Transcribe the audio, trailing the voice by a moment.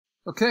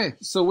Okay,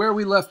 so where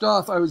we left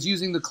off, I was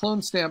using the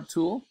clone stamp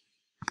tool,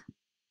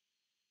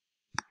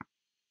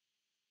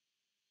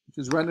 which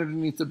is right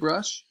underneath the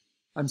brush.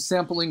 I'm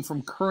sampling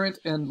from current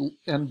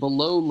and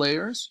below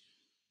layers.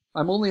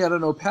 I'm only at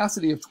an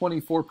opacity of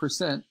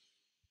 24%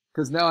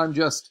 because now I'm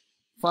just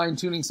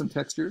fine-tuning some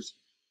textures.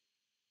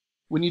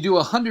 When you do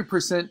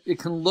 100%, it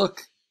can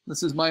look,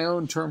 this is my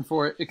own term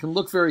for it, it can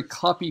look very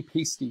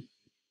copy-pasty.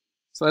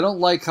 So I don't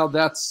like how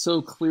that's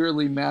so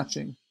clearly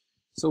matching.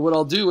 So what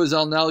I'll do is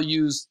I'll now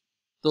use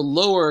the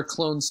lower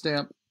clone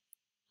stamp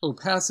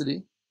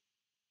opacity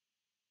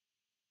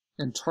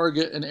and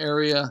target an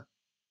area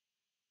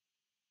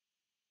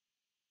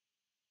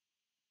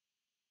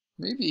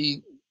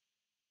maybe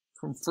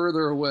from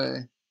further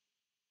away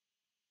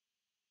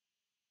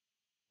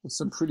with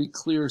some pretty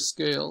clear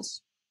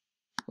scales,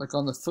 like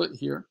on the foot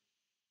here.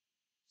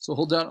 So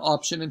hold down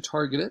Option and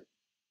target it,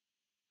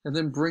 and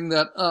then bring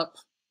that up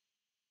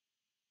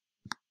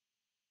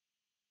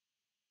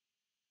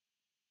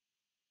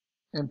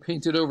and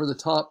paint it over the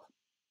top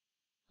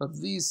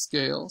of these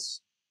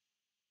scales.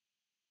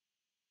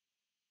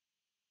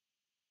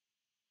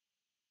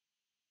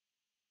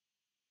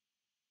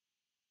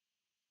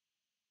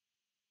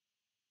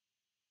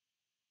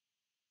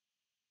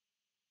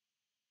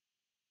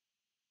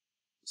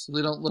 So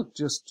they don't look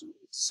just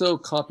so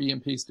copy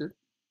and pasted.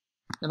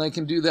 And I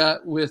can do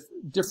that with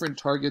different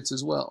targets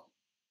as well.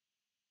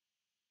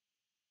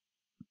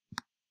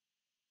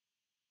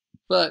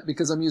 But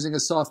because I'm using a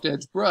soft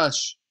edge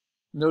brush,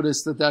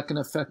 notice that that can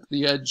affect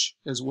the edge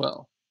as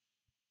well.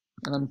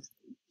 And I'm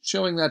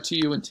showing that to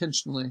you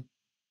intentionally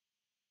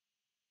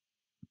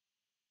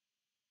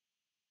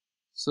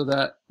so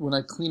that when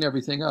I clean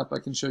everything up, I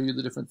can show you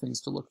the different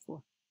things to look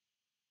for.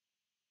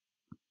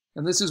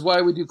 And this is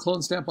why we do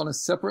clone stamp on a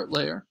separate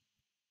layer.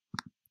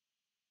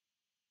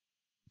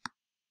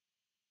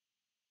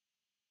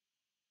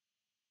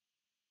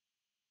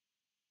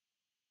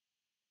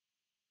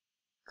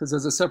 Because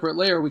as a separate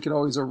layer, we can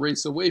always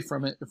erase away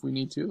from it if we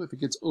need to, if it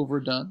gets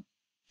overdone.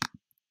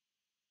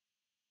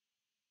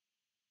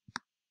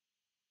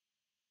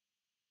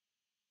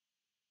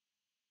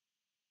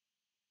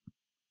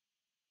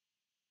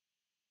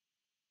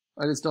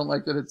 I just don't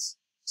like that it's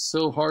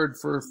so hard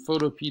for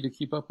Photopea to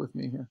keep up with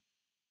me here.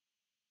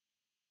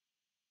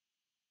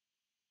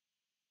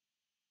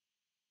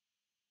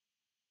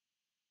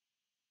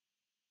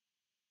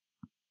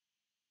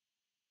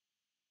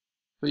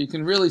 But you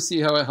can really see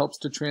how it helps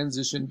to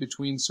transition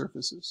between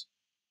surfaces.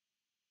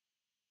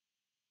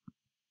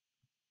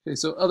 Okay,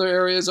 so other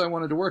areas I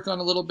wanted to work on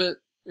a little bit,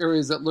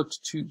 areas that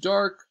looked too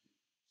dark,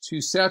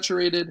 too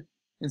saturated.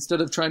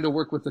 Instead of trying to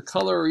work with the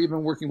color or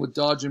even working with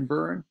dodge and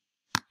burn,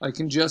 I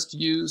can just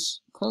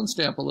use clone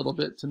stamp a little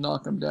bit to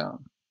knock them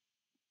down.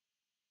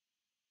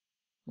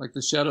 Like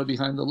the shadow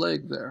behind the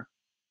leg there.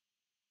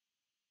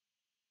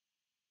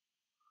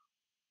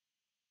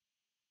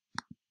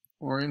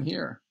 Or in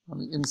here, on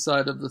the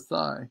inside of the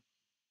thigh.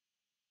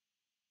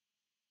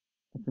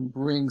 I can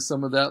bring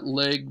some of that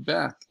leg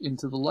back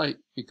into the light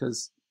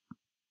because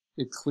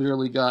it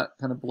clearly got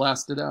kind of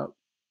blasted out.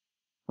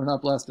 Or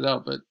not blasted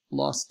out, but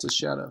lost to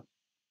shadow.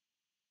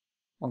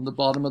 On the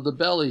bottom of the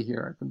belly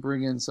here, I can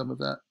bring in some of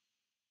that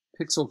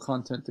pixel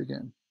content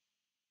again.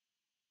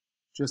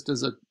 Just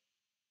as a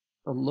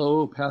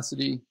low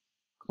opacity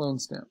clone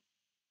stamp.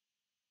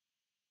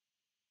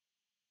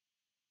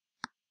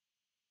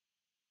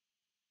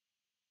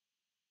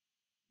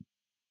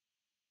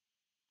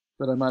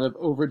 But I might have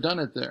overdone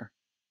it there.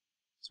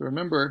 So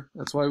remember,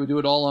 that's why we do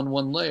it all on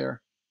one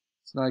layer.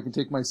 So now I can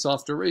take my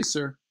soft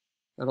eraser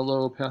at a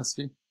low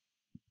opacity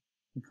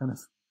and kind of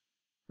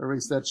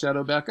erase that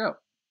shadow back out.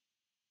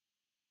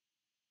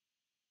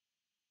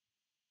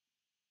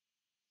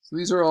 So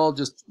these are all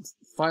just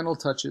final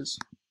touches.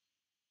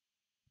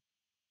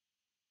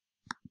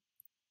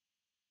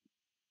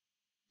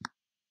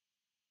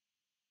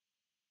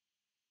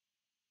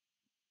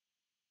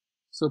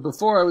 So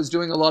before I was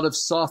doing a lot of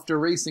soft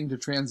erasing to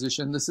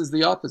transition. This is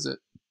the opposite.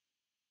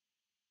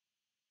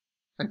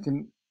 I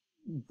can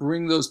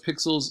bring those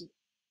pixels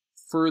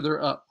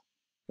further up.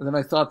 And then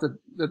I thought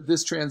that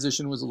this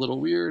transition was a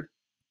little weird.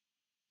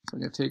 So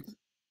I'm going to take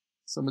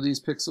some of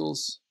these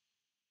pixels.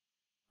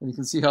 And you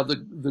can see how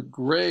the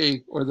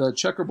gray or the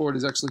checkerboard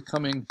is actually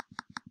coming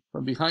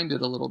from behind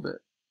it a little bit.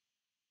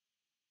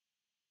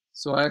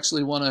 So I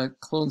actually want to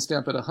clone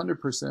stamp at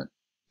 100%.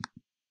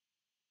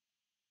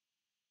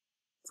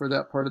 For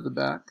that part of the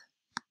back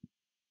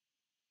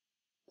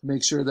to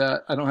make sure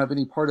that I don't have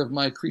any part of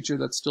my creature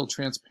that's still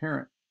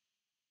transparent.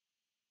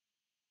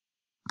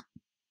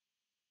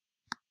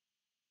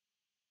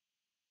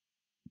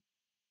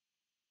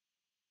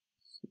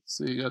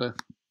 So you gotta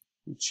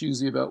be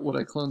choosy about what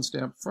I clone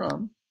stamp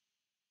from.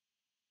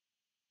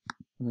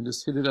 And then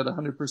just hit it at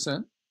 100%.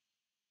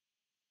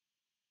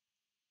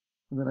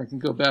 And then I can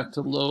go back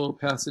to low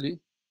opacity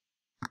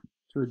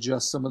to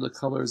adjust some of the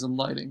colors and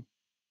lighting.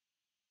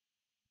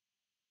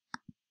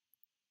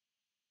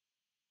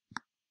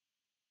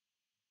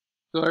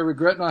 Though I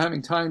regret not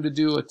having time to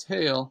do a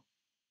tail,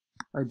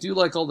 I do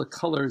like all the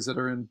colors that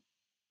are in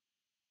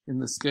in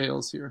the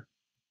scales here.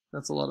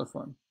 That's a lot of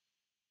fun.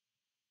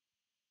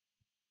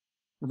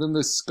 And then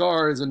this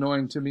scar is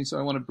annoying to me, so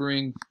I want to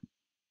bring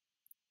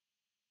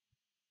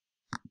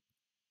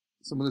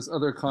some of this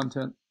other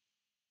content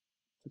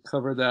to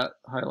cover that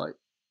highlight.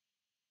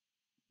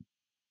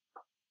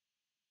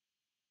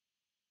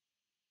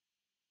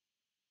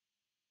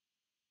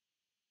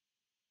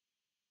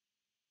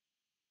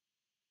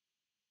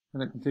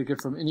 And I can take it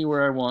from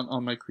anywhere I want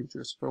on my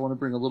creatures. If I want to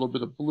bring a little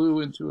bit of blue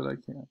into it, I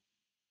can.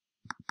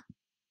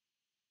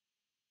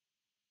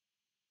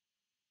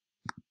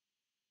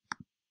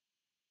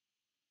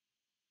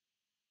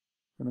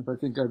 And if I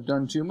think I've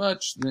done too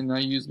much, then I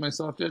use my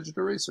soft-edged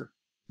eraser.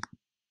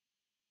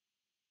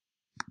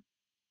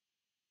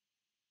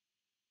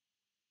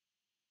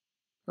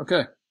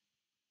 Okay,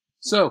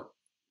 so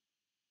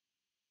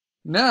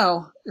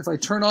now if I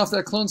turn off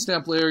that clone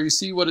stamp layer, you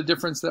see what a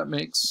difference that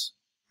makes.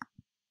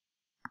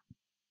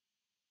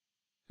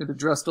 It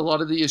addressed a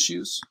lot of the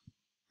issues.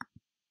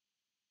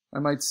 I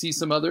might see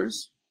some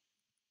others.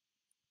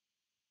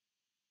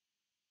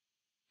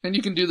 And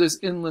you can do this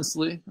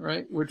endlessly,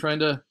 right? We're trying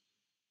to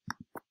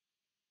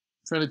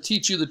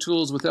teach you the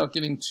tools without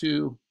getting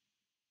too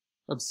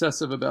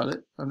obsessive about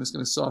it. I'm just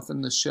going to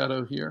soften the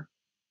shadow here.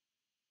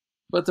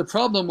 But the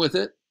problem with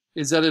it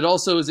is that it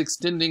also is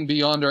extending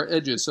beyond our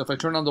edges. So if I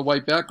turn on the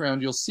white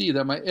background, you'll see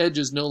that my edge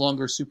is no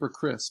longer super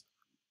crisp.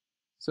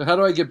 So how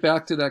do I get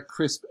back to that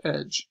crisp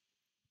edge?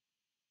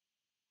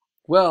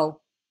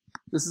 Well,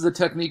 this is a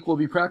technique we'll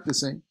be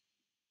practicing.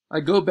 I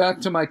go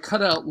back to my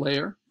cutout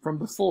layer from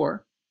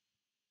before,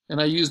 and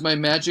I use my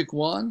magic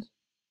wand,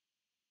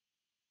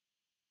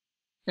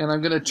 and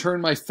I'm going to turn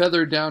my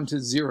feather down to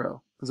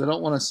 0 because I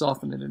don't want to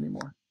soften it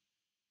anymore.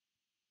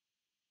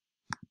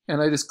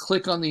 And I just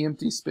click on the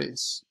empty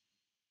space.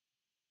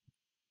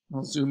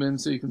 I'll zoom in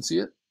so you can see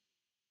it.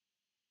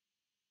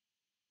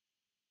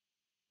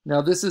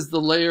 Now this is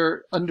the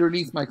layer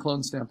underneath my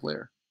clone stamp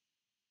layer.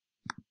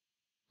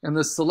 And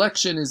the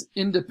selection is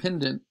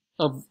independent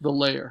of the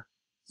layer.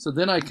 So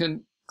then I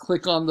can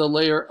click on the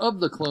layer of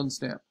the clone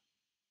stamp,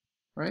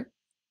 right?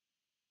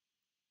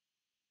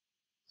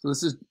 So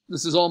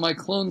this is all my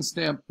clone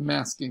stamp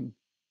masking.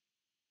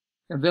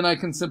 And then I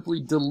can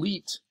simply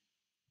delete,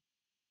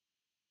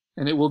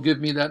 and it will give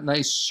me that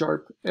nice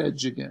sharp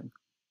edge again,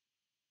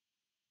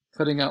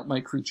 cutting out my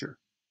creature.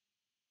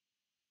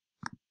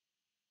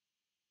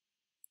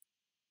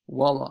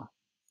 Voila.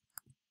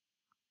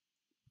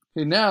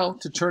 Okay, now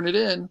to turn it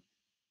in,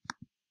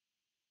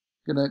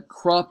 I'm going to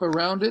crop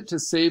around it to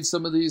save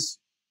some of these,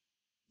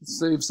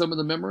 save some of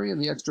the memory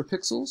and the extra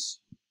pixels.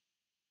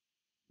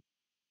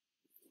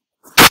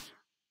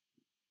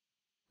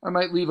 I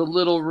might leave a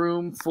little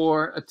room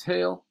for a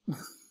tail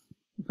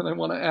that I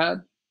want to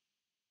add.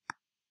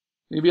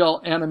 Maybe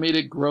I'll animate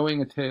it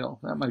growing a tail.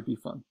 That might be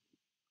fun.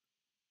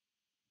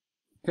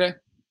 Okay,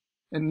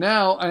 and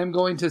now I'm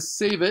going to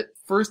save it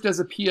first as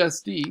a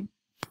PSD,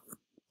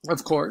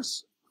 of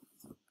course,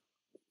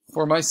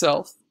 for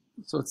myself.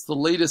 So it's the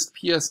latest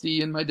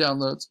PSD in my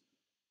downloads.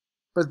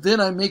 But then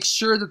I make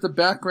sure that the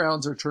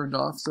backgrounds are turned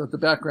off, so that the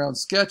background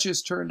sketch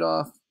is turned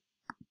off,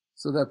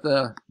 so that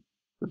the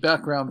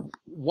background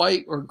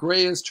white or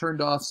gray is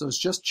turned off, so it's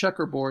just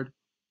checkerboard.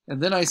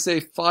 And then I say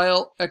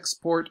File,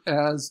 Export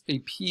as a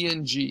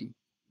PNG.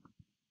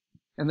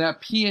 And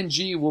that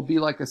PNG will be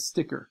like a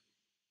sticker.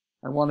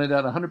 I want it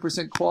at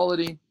 100%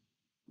 quality.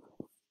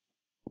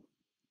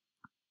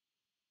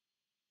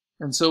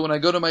 And so when I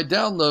go to my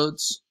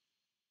downloads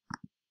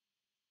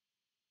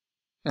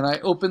and I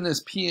open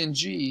this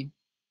PNG,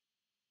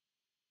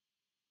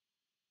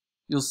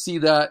 you'll see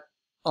that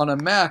on a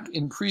Mac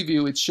in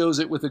preview, it shows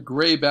it with a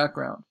gray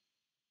background.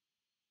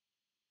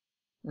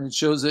 And it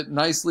shows it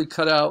nicely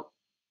cut out.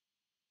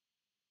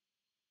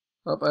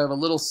 Oh, I have a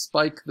little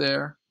spike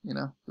there. You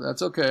know,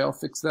 that's okay. I'll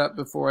fix that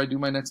before I do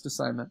my next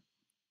assignment.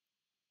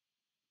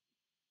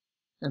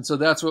 And so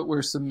that's what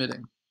we're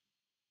submitting.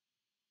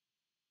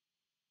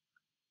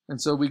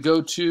 And so we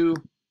go to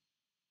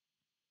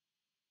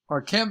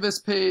our Canvas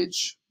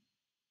page.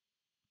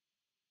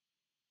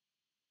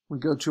 We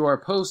go to our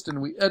post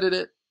and we edit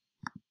it.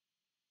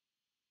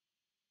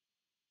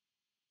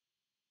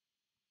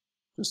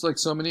 Just like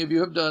so many of you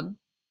have done.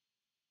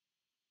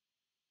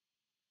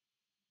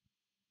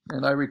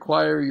 And I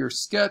require your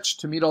sketch.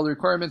 To meet all the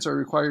requirements, I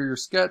require your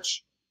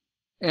sketch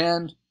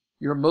and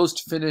your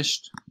most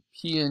finished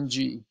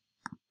PNG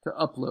to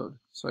upload.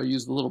 So I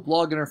use the little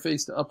blog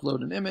interface to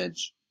upload an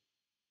image.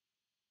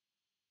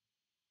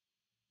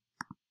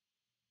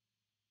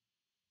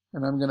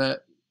 And I'm going to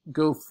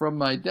go from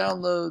my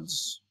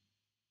downloads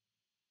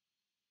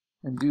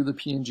and do the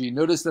PNG.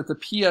 Notice that the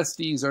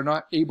PSDs are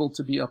not able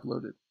to be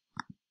uploaded.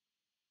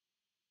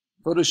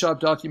 Photoshop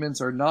documents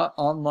are not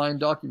online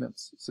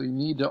documents, so you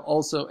need to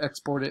also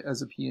export it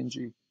as a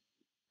PNG.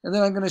 And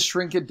then I'm going to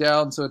shrink it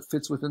down so it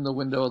fits within the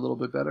window a little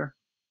bit better,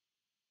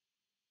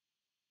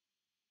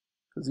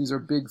 because these are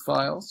big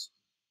files.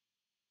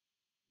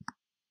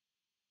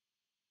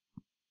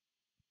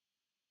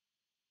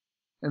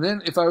 And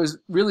then if I was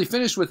really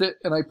finished with it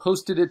and I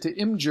posted it to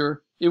Imgur,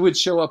 it would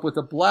show up with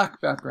a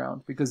black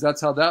background because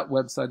that's how that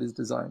website is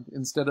designed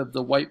instead of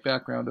the white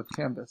background of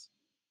Canvas.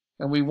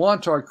 And we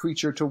want our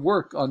creature to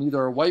work on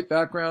either a white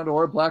background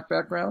or a black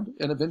background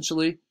and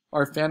eventually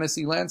our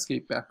fantasy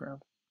landscape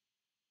background.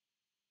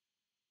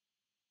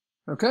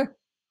 Okay,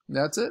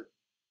 that's it.